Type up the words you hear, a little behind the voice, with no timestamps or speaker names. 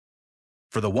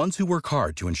For the ones who work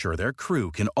hard to ensure their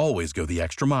crew can always go the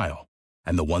extra mile,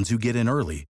 and the ones who get in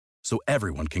early so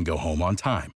everyone can go home on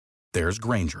time, there's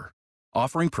Grainger,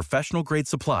 offering professional-grade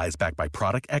supplies backed by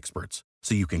product experts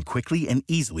so you can quickly and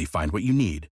easily find what you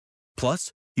need.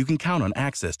 Plus, you can count on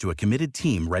access to a committed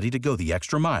team ready to go the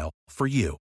extra mile for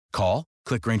you. Call,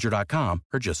 click Grainger.com,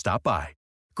 or just stop by.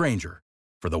 Grainger,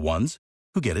 for the ones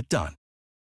who get it done.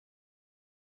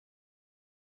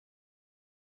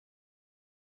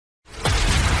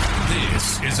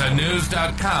 This is a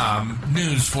News.com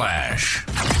news flash.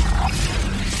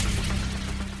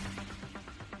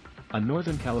 A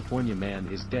Northern California man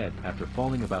is dead after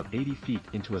falling about 80 feet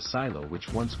into a silo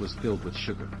which once was filled with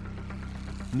sugar.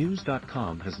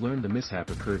 News.com has learned the mishap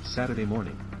occurred Saturday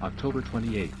morning, October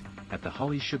 28, at the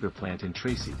Holly Sugar Plant in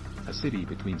Tracy, a city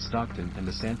between Stockton and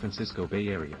the San Francisco Bay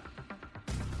Area.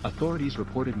 Authorities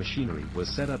reported machinery was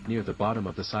set up near the bottom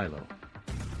of the silo.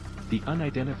 The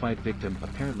unidentified victim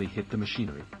apparently hit the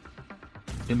machinery.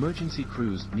 Emergency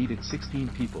crews needed 16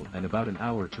 people and about an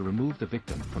hour to remove the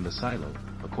victim from the silo,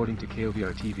 according to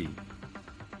KOVR-TV.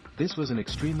 This was an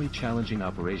extremely challenging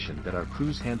operation that our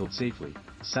crews handled safely,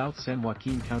 South San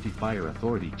Joaquin County Fire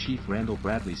Authority Chief Randall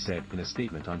Bradley said in a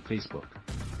statement on Facebook.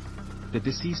 The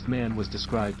deceased man was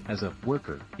described as a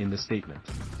worker in the statement.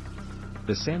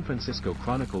 The San Francisco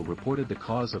Chronicle reported the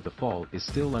cause of the fall is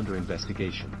still under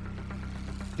investigation.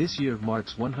 This year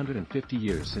marks 150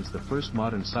 years since the first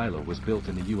modern silo was built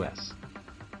in the U.S.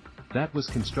 That was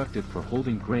constructed for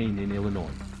holding grain in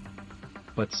Illinois.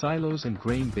 But silos and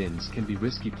grain bins can be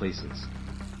risky places.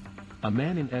 A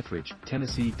man in Etheridge,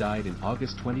 Tennessee died in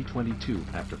August 2022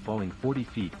 after falling 40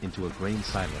 feet into a grain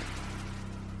silo.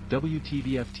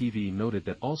 WTVF-TV noted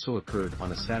that also occurred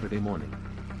on a Saturday morning.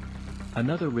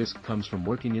 Another risk comes from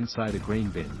working inside a grain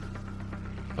bin.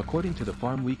 According to the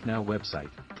Farm Week Now website,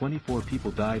 24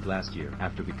 people died last year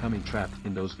after becoming trapped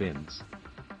in those bins.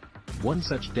 One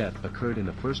such death occurred in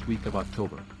the first week of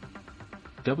October.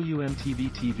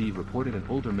 WMTV-TV reported an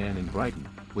older man in Brighton,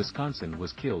 Wisconsin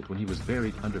was killed when he was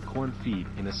buried under corn feed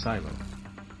in a silo.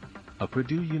 A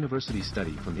Purdue University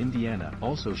study from Indiana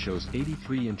also shows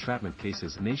 83 entrapment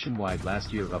cases nationwide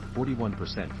last year, up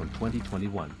 41% from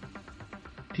 2021.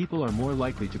 People are more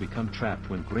likely to become trapped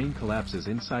when grain collapses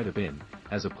inside a bin,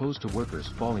 as opposed to workers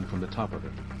falling from the top of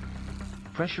it.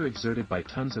 Pressure exerted by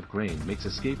tons of grain makes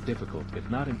escape difficult if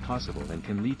not impossible and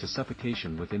can lead to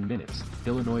suffocation within minutes,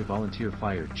 Illinois Volunteer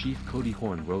Fire Chief Cody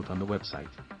Horn wrote on the website.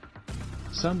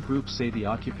 Some groups say the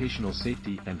Occupational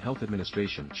Safety and Health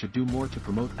Administration should do more to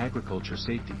promote agriculture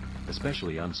safety,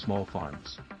 especially on small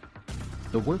farms.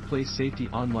 The Workplace Safety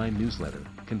online newsletter,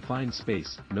 Confined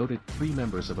Space, noted 3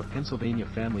 members of a Pennsylvania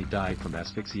family died from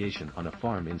asphyxiation on a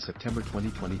farm in September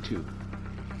 2022.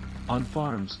 On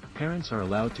farms, parents are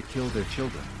allowed to kill their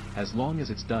children, as long as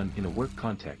it's done in a work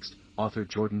context, author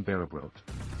Jordan Barab wrote.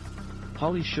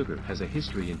 Holly Sugar has a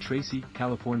history in Tracy,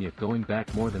 California going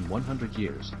back more than 100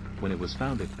 years, when it was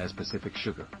founded as Pacific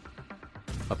Sugar.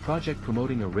 A project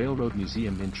promoting a railroad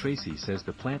museum in Tracy says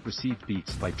the plant received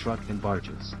beats by truck and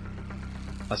barges.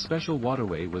 A special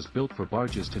waterway was built for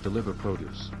barges to deliver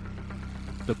produce.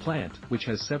 The plant, which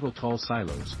has several tall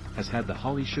silos, has had the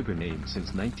Holly Sugar name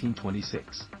since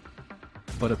 1926.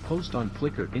 But a post on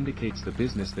Flickr indicates the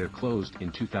business there closed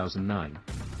in 2009.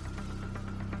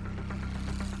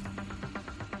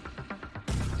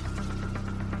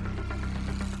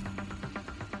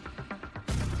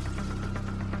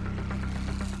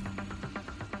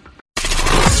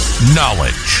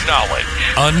 Knowledge.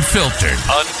 Unfiltered.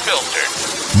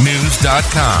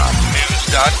 News.com.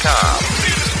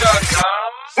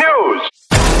 News.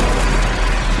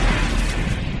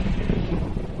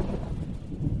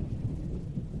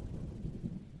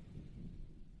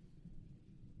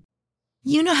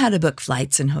 You know how to book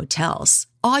flights and hotels.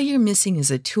 All you're missing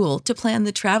is a tool to plan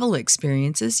the travel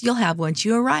experiences you'll have once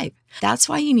you arrive. That's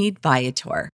why you need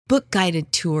Viator. Book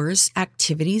guided tours,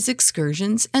 activities,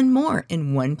 excursions, and more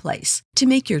in one place to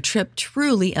make your trip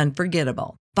truly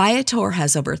unforgettable. Viator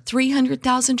has over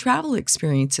 300,000 travel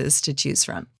experiences to choose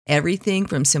from. Everything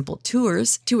from simple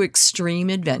tours to extreme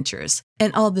adventures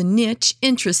and all the niche,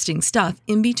 interesting stuff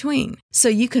in between. So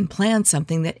you can plan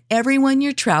something that everyone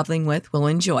you're traveling with will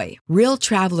enjoy. Real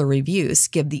traveler reviews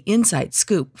give the inside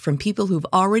scoop from people who've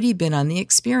already been on the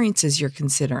experiences you're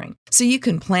considering. So you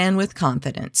can plan with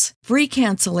confidence. Free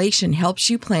cancellation helps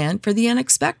you plan for the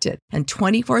unexpected. And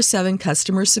 24/7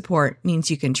 customer support means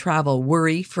you can travel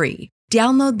worry-free.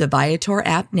 Download the Viator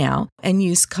app now and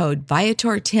use code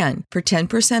Viator10 for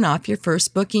 10% off your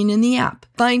first booking in the app.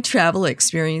 Find travel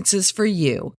experiences for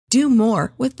you. Do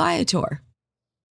more with Viator.